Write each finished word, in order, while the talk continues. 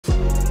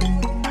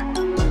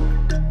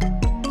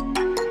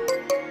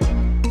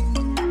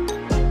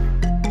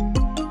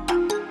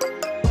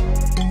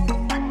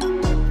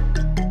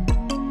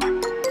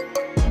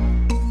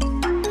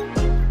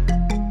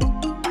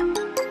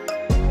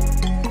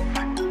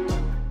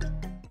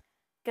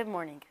Good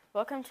morning.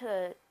 Welcome to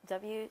the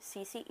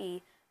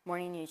WCCE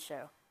Morning News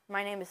Show.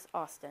 My name is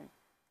Austin.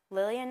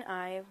 Lily and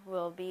I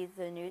will be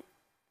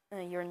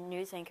your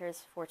news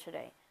anchors for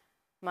today,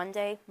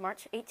 Monday,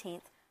 March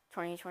 18th,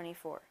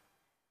 2024.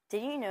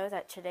 Did you know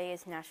that today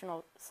is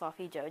National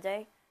Sloppy Joe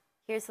Day?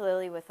 Here's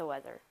Lily with the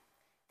weather.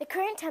 The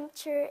current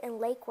temperature in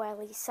Lake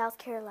Wylie, South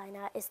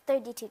Carolina is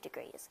 32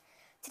 degrees.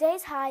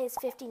 Today's high is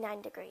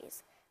 59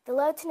 degrees. The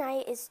low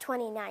tonight is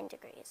 29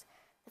 degrees.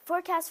 The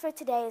forecast for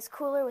today is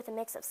cooler with a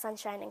mix of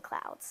sunshine and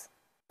clouds.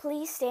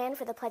 Please stand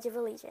for the Pledge of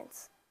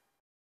Allegiance.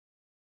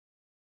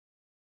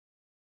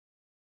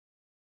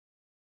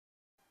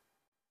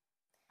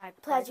 I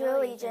pledge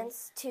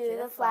allegiance to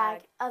the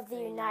flag of the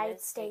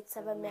United States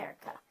of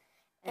America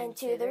and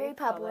to the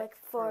republic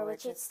for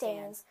which it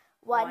stands,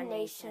 one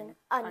nation,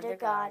 under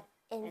God,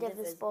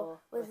 indivisible,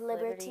 with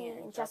liberty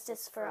and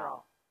justice for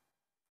all.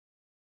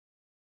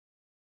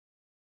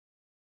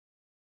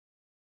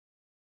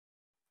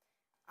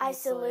 I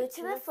salute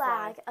to the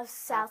flag of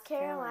South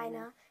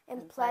Carolina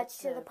and pledge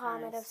to the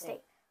Department of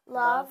State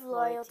love,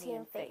 loyalty,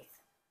 and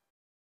faith.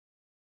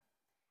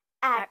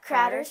 At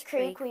Crowder's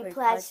Creek, we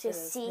pledge to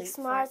seek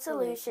smart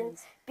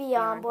solutions, be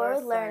on board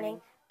with learning,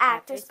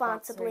 act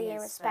responsibly,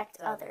 and respect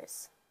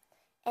others.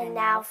 And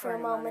now for a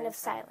moment of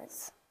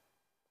silence.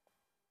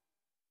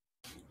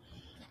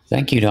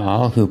 Thank you to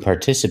all who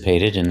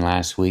participated in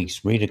last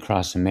week's Read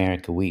Across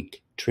America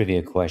Week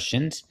trivia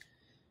questions.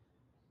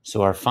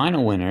 So our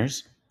final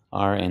winners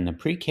are in the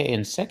pre-K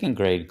and second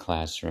grade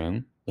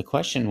classroom. The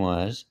question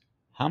was,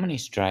 how many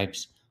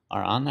stripes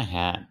are on the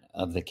hat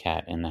of the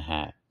Cat in the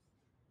Hat?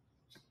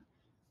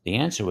 The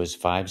answer was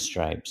 5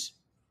 stripes.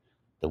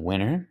 The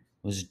winner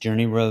was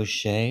Journey Rose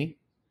Shea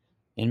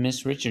in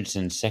Miss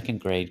Richardson's second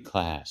grade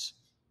class.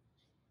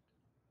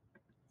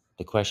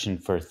 The question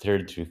for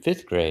 3rd through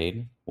 5th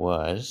grade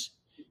was,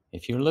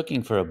 if you're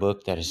looking for a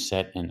book that is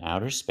set in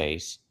outer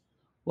space,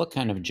 what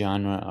kind of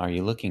genre are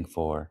you looking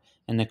for?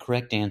 And the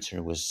correct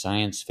answer was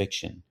science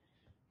fiction.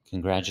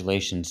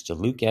 Congratulations to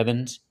Luke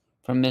Evans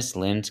from Miss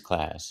Lynn's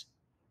class.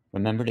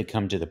 Remember to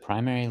come to the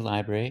primary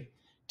library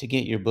to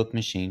get your book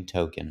machine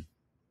token.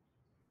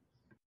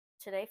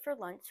 Today for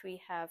lunch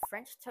we have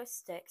French toast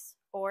sticks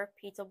or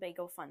pizza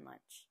bagel fun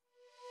lunch.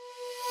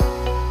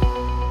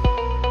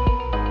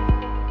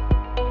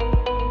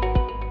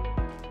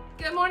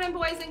 Good morning,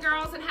 boys and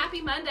girls, and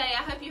happy Monday.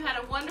 I hope you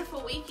had a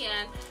wonderful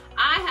weekend.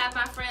 I have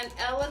my friend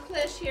Ella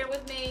Klish here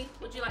with me.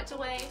 Would you like to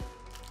wave?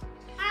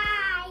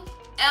 Hi!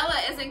 Ella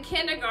is in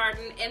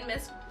kindergarten in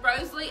Miss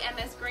Rosalie and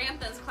Miss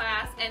Granthon's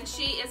class, and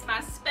she is my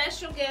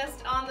special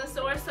guest on the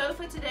Soar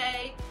Sofa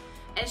today,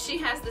 and she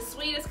has the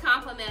sweetest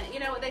compliment. You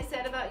know what they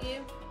said about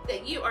you?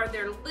 That you are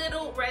their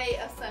little ray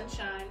of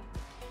sunshine,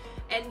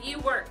 and you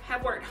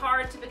have worked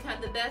hard to become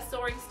the best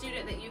soaring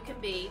student that you can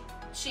be.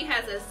 She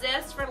has a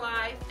zest for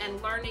life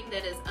and learning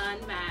that is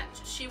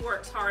unmatched. She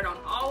works hard on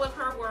all of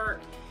her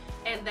work,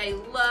 and they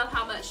love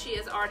how much she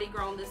has already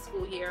grown this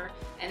school year.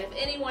 And if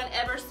anyone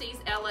ever sees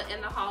Ella in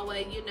the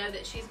hallway, you know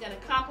that she's going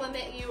to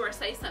compliment you or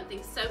say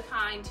something so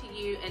kind to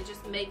you and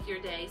just make your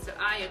day. So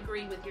I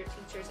agree with your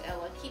teachers,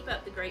 Ella. Keep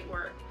up the great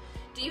work.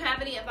 Do you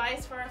have any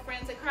advice for our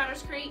friends at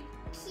Crowder's Creek?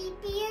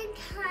 Keep being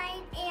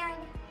kind and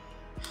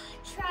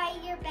try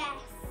your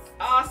best.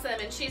 Awesome,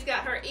 and she's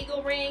got her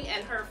eagle ring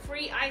and her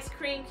free ice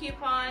cream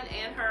coupon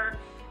and her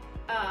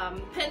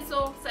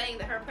pencil saying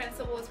that her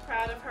principal is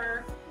proud of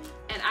her.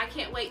 And I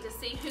can't wait to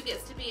see who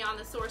gets to be on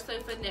the Soar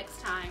Sofa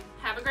next time.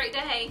 Have a great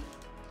day.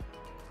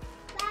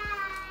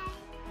 Bye.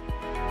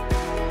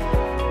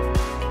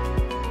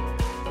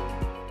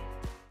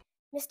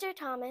 Mr.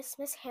 Thomas,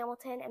 Miss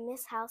Hamilton, and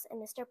Miss House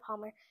and Mr.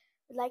 Palmer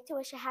would like to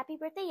wish a happy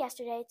birthday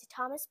yesterday to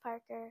Thomas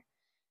Parker,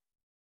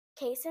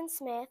 Kaysen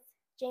Smith,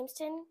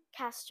 Jameson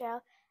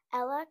Castro,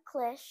 Ella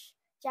Klish,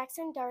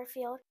 Jackson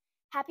Darfield.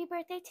 Happy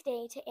birthday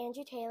today to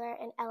Andrew Taylor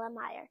and Ella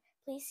Meyer.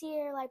 Please see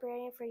your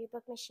librarian for your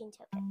book machine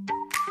token.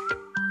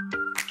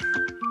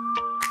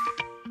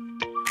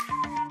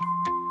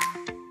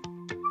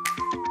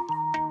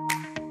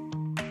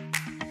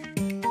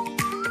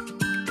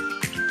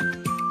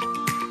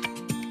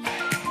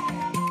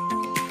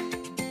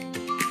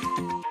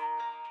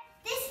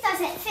 This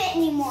doesn't fit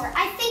anymore.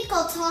 I think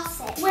I'll toss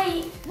it.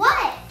 Wait,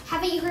 What?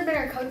 haven't you heard about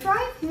our coat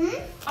drive? Hmm?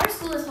 Our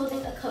school is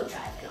holding a coat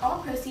drive, and all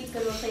proceeds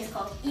go to a place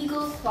called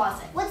Eagle's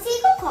Closet. What's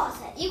Eagle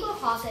Closet? Eagle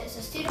Closet is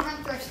a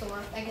student-run thrift store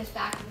that gives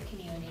back to the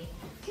community.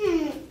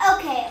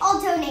 Okay,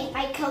 I'll donate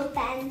my coat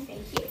then.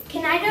 Thank you.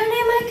 Can I donate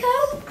my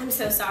coat? I'm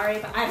so sorry,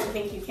 but I don't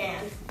think you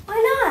can.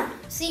 Why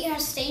not? See, it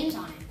has stains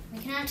on it. We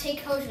cannot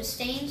take coats with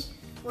stains,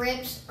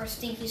 rips, or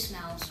stinky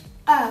smells.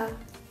 Oh.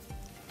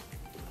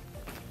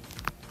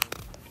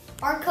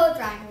 Our coat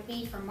drive will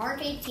be from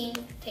March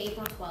 18th to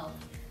April 12th.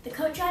 The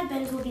coat drive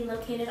bins will be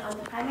located on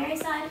the primary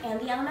side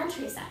and the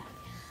elementary side.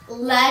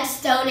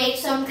 Let's donate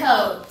some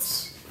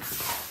coats.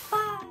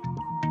 Bye.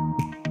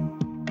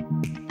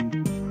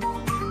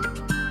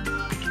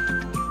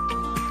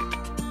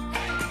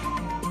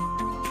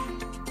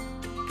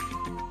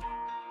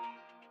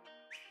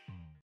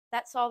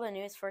 That's all the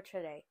news for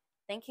today.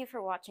 Thank you for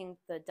watching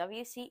the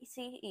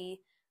WCCE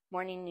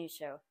Morning News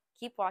Show.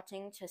 Keep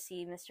watching to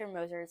see Mr.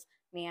 Moser's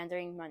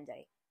Meandering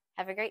Monday.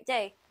 Have a great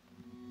day.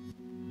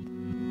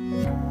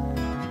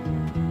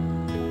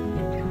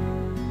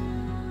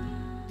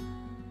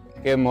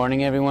 Good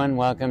morning, everyone.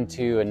 Welcome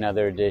to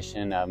another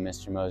edition of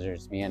Mr.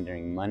 Moser's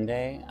Meandering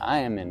Monday. I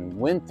am in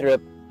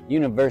Winthrop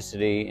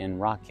University in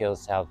Rock Hill,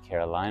 South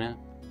Carolina.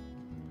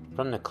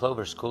 From the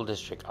Clover School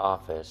District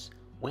office,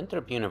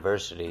 Winthrop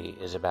University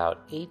is about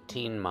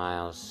 18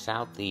 miles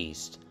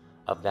southeast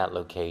of that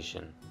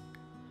location.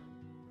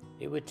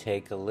 It would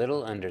take a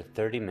little under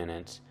 30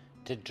 minutes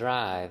to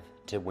drive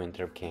to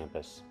Winthrop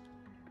campus.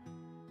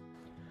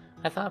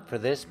 I thought for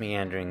this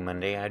Meandering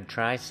Monday I'd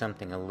try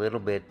something a little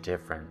bit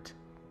different.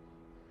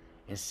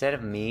 Instead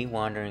of me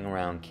wandering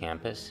around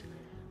campus,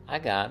 I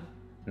got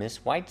Miss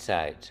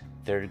Whitesides,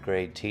 third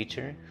grade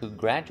teacher who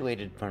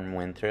graduated from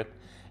Winthrop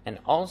and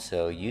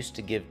also used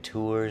to give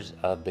tours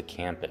of the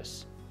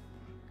campus.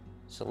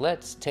 So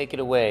let's take it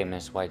away,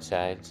 Miss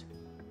Whitesides.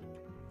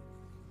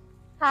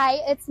 Hi,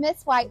 it's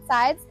Miss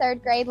Whitesides,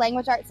 third grade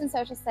Language Arts and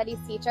Social Studies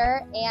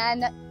teacher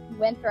and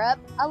Winthrop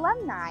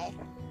alumni.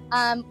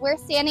 We're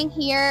standing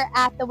here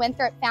at the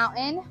Winthrop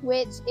Fountain,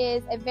 which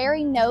is a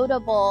very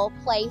notable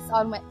place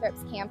on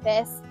Winthrop's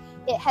campus.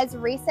 It has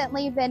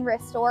recently been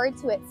restored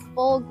to its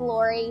full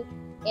glory,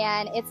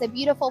 and it's a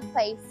beautiful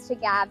place to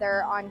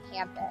gather on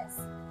campus.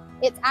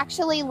 It's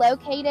actually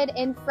located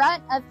in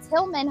front of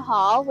Tillman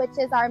Hall, which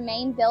is our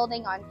main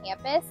building on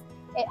campus.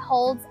 It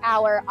holds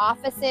our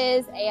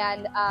offices,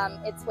 and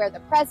it's where the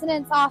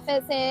president's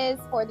office is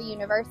for the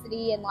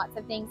university and lots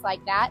of things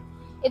like that.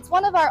 It's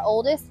one of our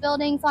oldest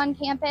buildings on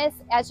campus.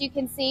 As you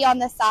can see on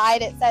the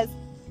side, it says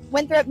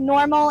Winthrop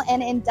Normal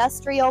and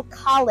Industrial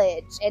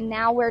College, and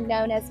now we're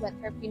known as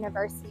Winthrop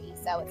University,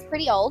 so it's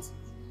pretty old.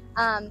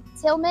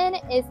 Tillman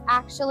is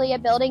actually a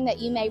building that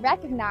you may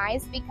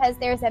recognize because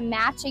there's a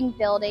matching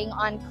building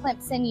on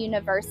Clemson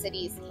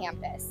University's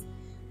campus.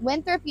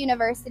 Winthrop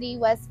University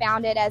was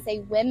founded as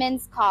a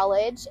women's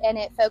college, and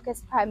it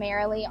focused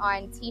primarily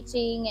on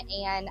teaching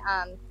and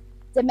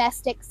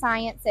domestic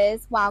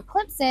sciences, while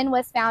Clemson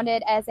was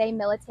founded as a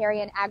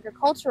military and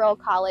agricultural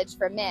college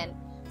for men.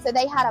 So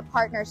they had a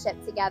partnership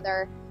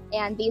together,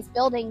 and these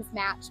buildings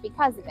match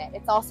because of it.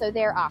 It's also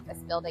their office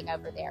building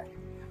over there.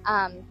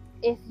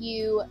 If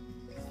you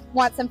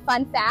want some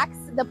fun facts,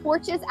 the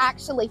porches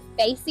actually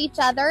face each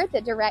other, the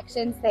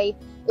directions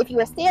if you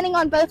were standing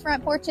on both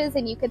front porches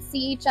and you could see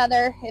each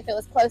other, if it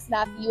was close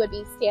enough, you would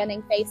be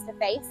standing face to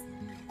face.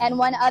 And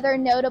one other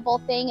notable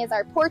thing is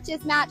our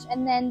porches match,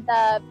 and then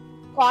the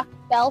clock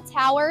bell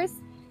towers.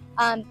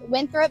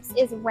 Winthrop's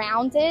is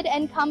rounded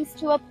and comes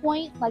to a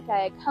point like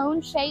a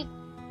cone shape,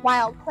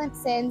 while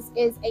Clemson's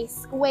is a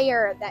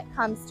square that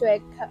comes to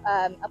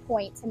a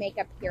point to make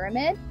a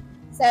pyramid.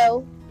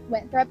 So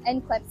Winthrop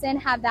and Clemson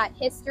have that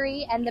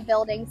history and the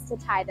buildings to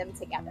tie them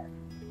together.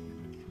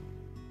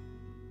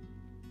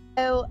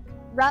 So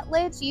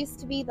Rutledge used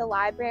to be the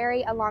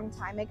library a long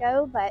time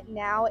ago, but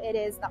now it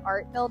is the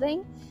art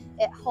building.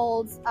 It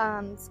holds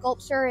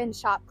sculpture and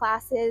shop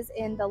classes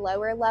in the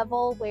lower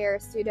level where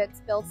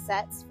students build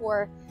sets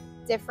for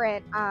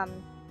different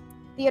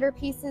theater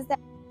pieces that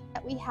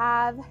we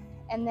have.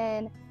 And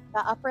then the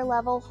upper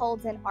level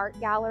holds an art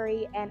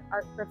gallery and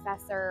art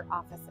professor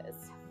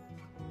offices.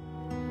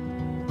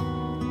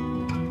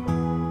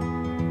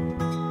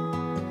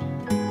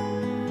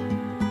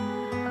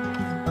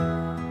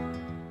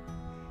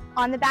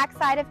 On the back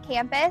side of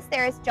campus,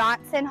 there is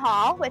Johnson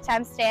Hall, which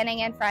I'm standing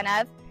in front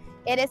of.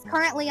 It is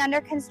currently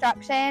under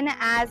construction,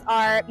 as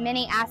are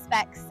many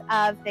aspects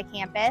of the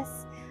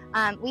campus.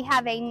 We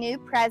have a new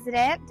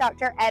president,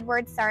 Dr.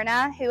 Edward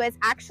Cerna, who is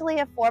actually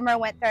a former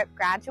Winthrop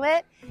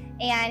graduate,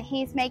 and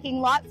he's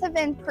making lots of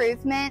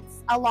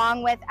improvements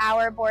along with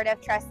our board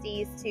of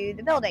trustees to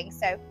the building.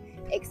 So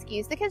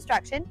excuse the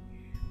construction.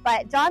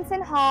 But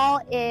Johnson Hall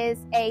is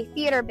a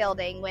theater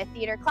building with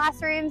theater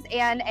classrooms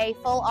and a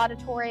full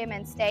auditorium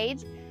and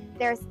stage.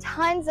 There's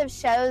tons of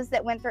shows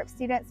that Winthrop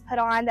students put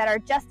on that are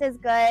just as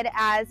good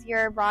as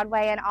your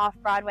Broadway and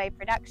off-Broadway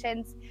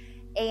productions.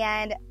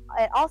 And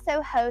it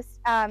also hosts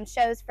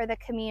shows for the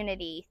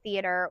community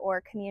theater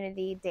or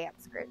community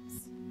dance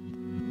groups.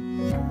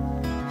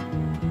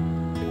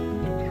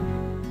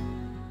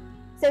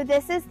 So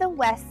this is the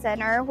West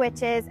Center,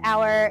 which is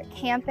our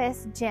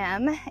campus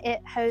gym.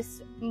 It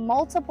hosts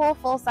multiple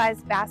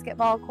full-size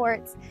basketball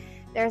courts.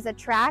 There's a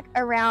track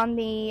around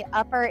the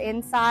upper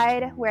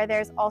inside where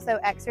there's also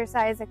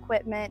exercise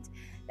equipment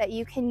that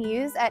you can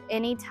use at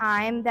any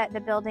time that the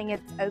building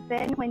is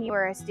open when you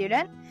are a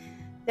student.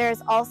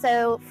 There's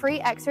also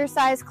free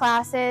exercise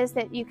classes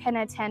that you can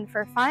attend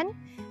for fun,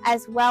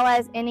 as well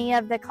as any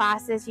of the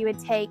classes you would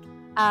take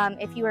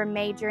if you were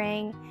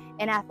majoring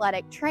in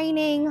athletic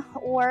training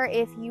or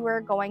if you were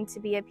going to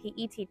be a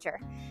PE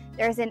teacher.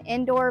 There's an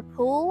indoor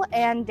pool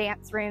and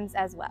dance rooms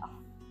as well.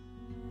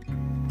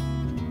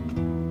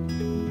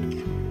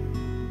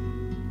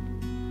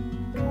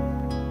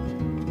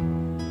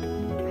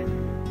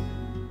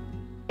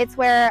 It's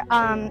where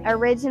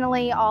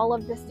originally all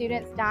of the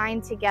students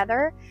dined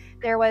together.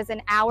 There was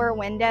an hour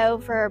window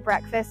for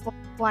breakfast,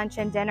 lunch,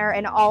 and dinner,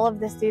 and all of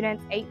the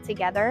students ate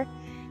together.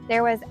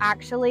 There was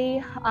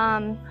actually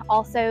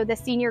also the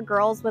senior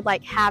girls would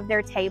like have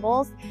their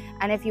tables,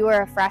 and if you were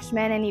a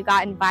freshman and you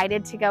got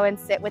invited to go and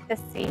sit with the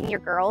senior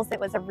girls, it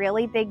was a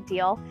really big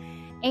deal.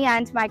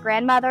 And my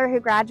grandmother, who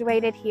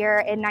graduated here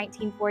in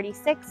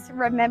 1946,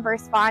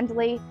 remembers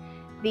fondly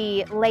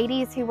the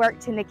ladies who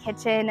worked in the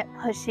kitchen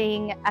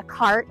pushing a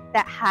cart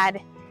that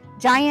had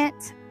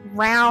giant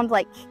round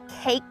like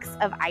cakes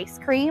of ice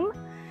cream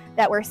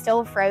that were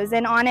still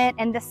frozen on it,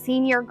 and the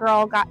senior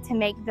girl got to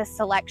make the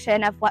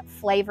selection of what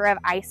flavor of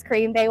ice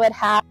cream they would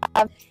have,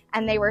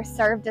 and they were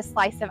served a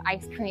slice of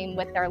ice cream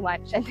with their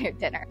lunch and their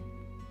dinner.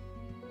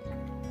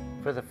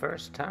 For the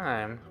first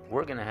time,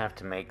 we're going to have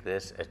to make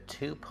this a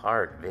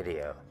 2-part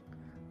video.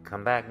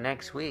 Come back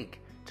next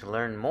week to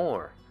learn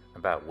more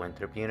about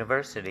Winthrop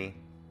University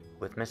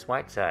with Miss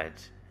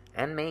Whitesides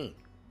and me.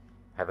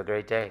 Have a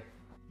great day.